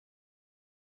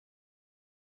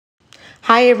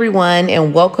Hi, everyone,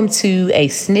 and welcome to A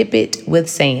Snippet with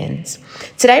Sands.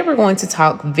 Today, we're going to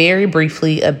talk very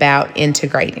briefly about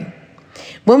integrating.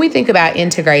 When we think about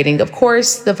integrating, of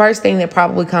course, the first thing that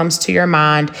probably comes to your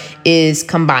mind is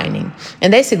combining.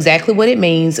 And that's exactly what it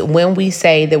means when we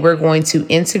say that we're going to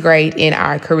integrate in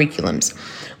our curriculums.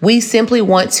 We simply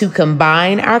want to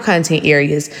combine our content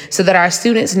areas so that our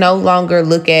students no longer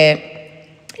look at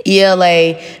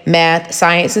ELA, math,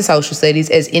 science, and social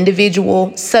studies as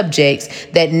individual subjects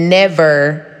that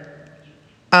never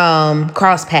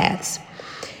cross paths.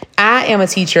 I am a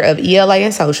teacher of ELA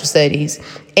and social studies,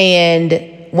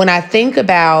 and when I think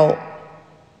about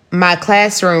my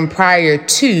classroom prior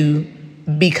to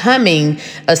becoming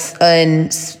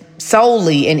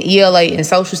solely an ELA and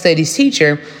social studies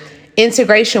teacher,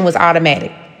 integration was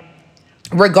automatic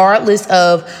regardless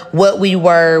of what we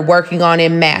were working on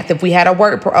in math. If we had a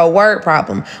word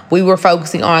problem, we were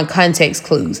focusing on context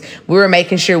clues. We were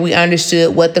making sure we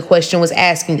understood what the question was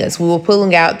asking us. We were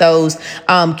pulling out those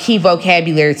key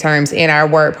vocabulary terms in our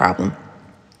word problem.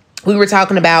 We were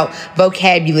talking about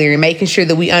vocabulary, making sure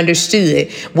that we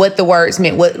understood what the words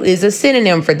meant. What is a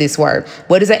synonym for this word?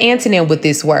 What is an antonym with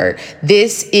this word?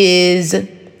 This is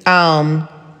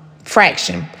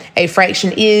fraction. A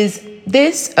fraction is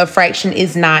this, a fraction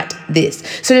is not this.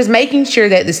 So just making sure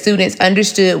that the students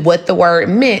understood what the word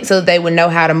meant so that they would know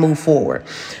how to move forward.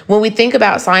 When we think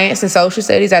about science and social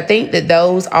studies, I think that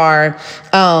those are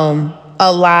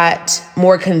a lot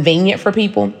more convenient for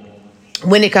people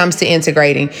when it comes to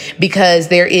integrating, because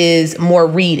there is more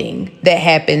reading that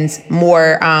happens,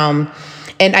 more and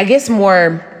I guess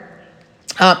more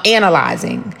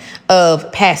analyzing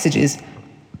of passages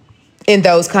in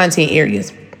those content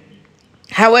areas.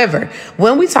 However,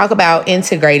 when we talk about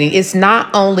integrating, it's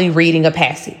not only reading a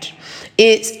passage,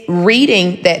 it's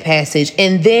reading that passage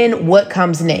and then what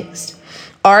comes next.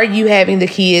 Are you having the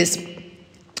kids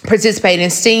participate in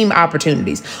STEAM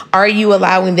opportunities? Are you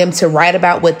allowing them to write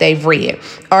about what they've read?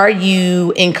 Are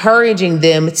you encouraging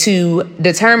them to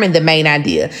determine the main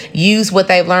idea, use what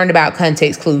they've learned about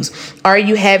context clues? Are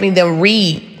you having them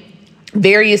read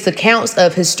various accounts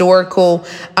of historical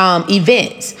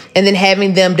events and then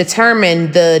having them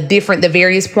determine the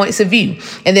various points of view,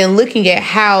 and then looking at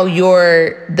how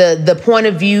the point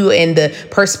of view and the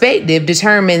perspective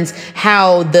determines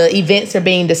how the events are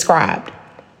being described?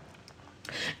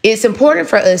 It's important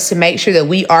for us to make sure that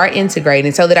we are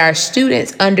integrating so that our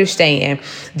students understand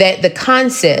that the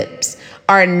concepts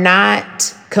are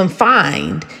not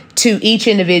confined to each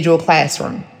individual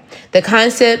classroom. The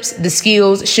concepts, the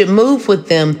skills should move with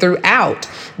them throughout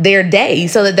their day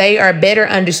so that they are better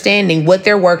understanding what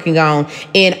they're working on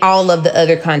in all of the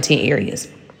other content areas.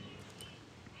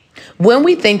 When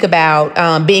we think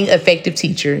about being effective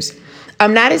teachers,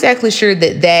 I'm not exactly sure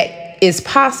that is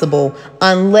possible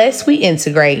unless we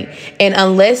integrate and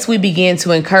unless we begin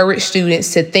to encourage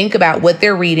students to think about what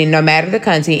they're reading, no matter the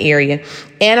content area,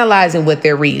 analyzing what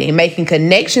they're reading, making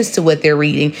connections to what they're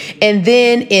reading, and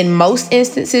then in most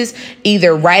instances,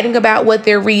 either writing about what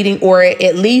they're reading or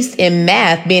at least in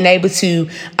math, being able to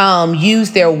use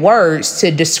their words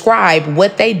to describe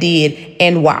what they did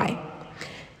and why.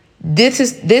 This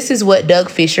is what Doug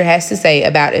Fisher has to say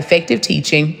about effective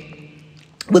teaching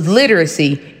with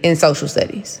literacy in social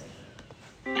studies.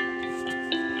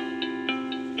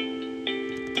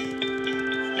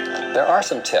 There are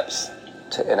some tips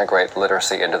to integrate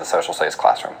literacy into the social studies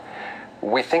classroom.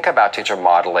 We think about teacher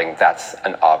modeling, that's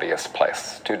an obvious place.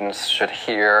 Students should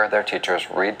hear their teachers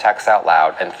read text out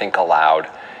loud and think aloud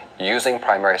using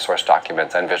primary source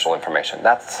documents and visual information.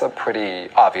 That's a pretty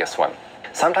obvious one.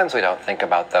 Sometimes we don't think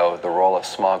about, though, the role of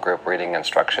small group reading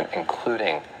instruction,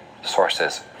 including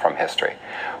sources from history.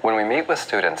 When we meet with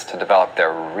students to develop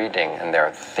their reading and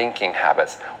their thinking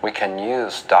habits, we can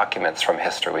use documents from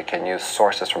history, we can use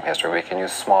sources from history, we can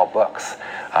use small books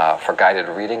for guided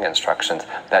reading instructions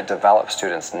that develop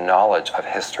students' knowledge of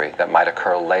history that might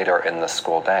occur later in the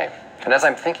school day. And as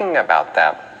I'm thinking about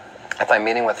that, if I'm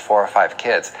meeting with 4 or 5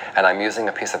 kids and I'm using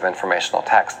a piece of informational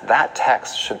text, that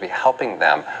text should be helping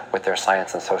them with their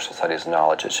science and social studies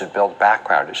knowledge. It should build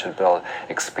background, it should build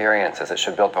experiences, it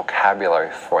should build vocabulary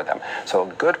for them. So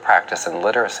a good practice in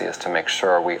literacy is to make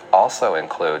sure we also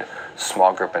include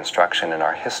small group instruction in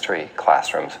our history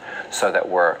classrooms so that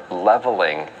we're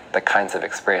leveling the kinds of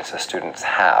experiences students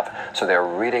have. So they're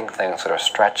reading things that are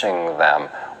stretching them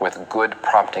with good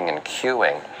prompting and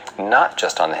cueing, not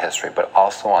just on the history, but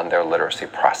also on their literacy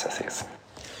processes.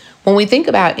 When we think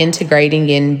about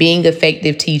integrating and being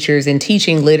effective teachers and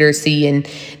teaching literacy in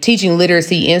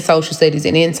social studies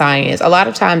and in science, a lot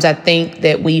of times I think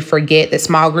that we forget that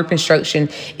small group instruction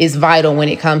is vital when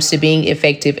it comes to being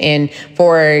effective and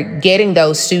for getting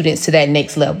those students to that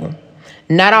next level.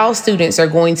 Not all students are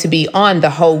going to be on the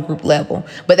whole group level,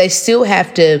 but they still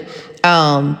have to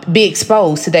be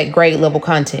exposed to that grade level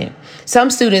content. Some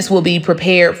students will be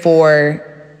prepared for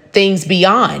things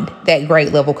beyond that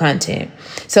grade level content.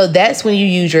 So that's when you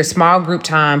use your small group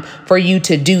time for you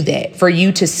to do that, for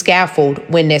you to scaffold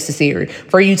when necessary,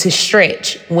 for you to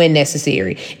stretch when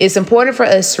necessary. It's important for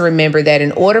us to remember that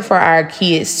in order for our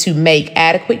kids to make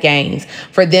adequate gains,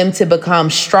 for them to become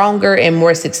stronger and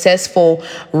more successful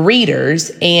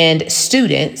readers and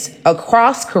students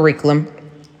across curriculum,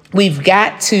 we've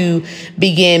got to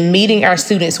begin meeting our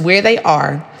students where they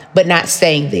are, but not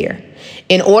staying there.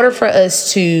 In order for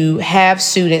us to have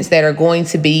students that are going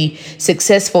to be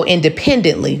successful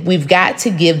independently, we've got to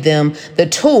give them the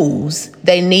tools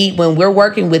they need when we're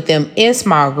working with them in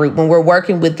small group, when we're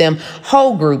working with them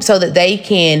whole group, so that they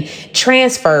can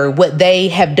transfer what they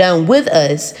have done with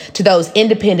us to those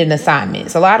independent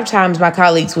assignments. A lot of times my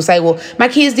colleagues will say, well, my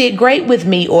kids did great with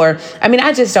me, or,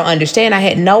 I just don't understand. I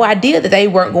had no idea that they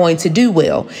weren't going to do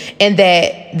well. And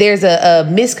that there's a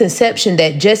misconception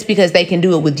that just because they can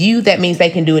do it with you, that means they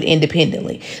can do it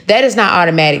independently. That is not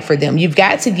automatic for them. You've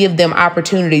got to give them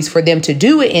opportunities for them to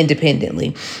do it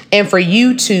independently and for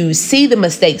you to see the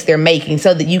mistakes they're making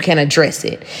so that you can address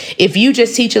it. If you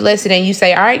just teach a lesson and you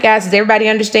say, all right, guys, does everybody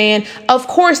understand? Of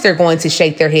course, they're going to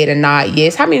shake their head and nod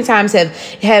yes. How many times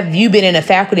have you been in a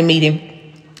faculty meeting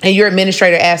and your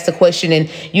administrator asks a question and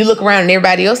you look around and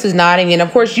everybody else is nodding, and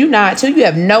of course you nod too? You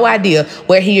have no idea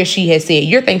what he or she has said.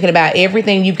 You're thinking about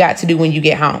everything you've got to do when you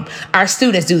get home. Our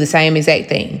students do the same exact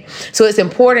thing. So it's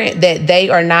important that they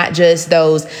are not just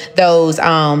those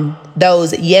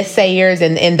yes sayers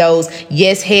and those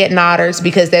yes head nodders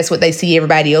because that's what they see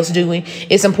everybody else doing.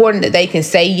 It's important that they can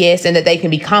say yes and that they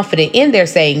can be confident in their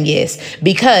saying yes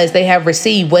because they have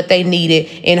received what they needed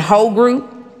in whole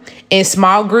group. In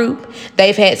small group,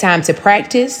 they've had time to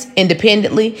practice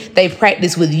independently. They've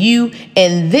practiced with you,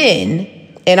 and then,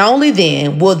 and only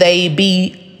then, will they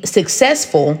be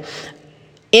successful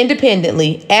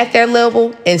independently at their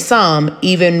level, and some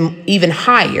even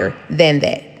higher than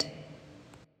that.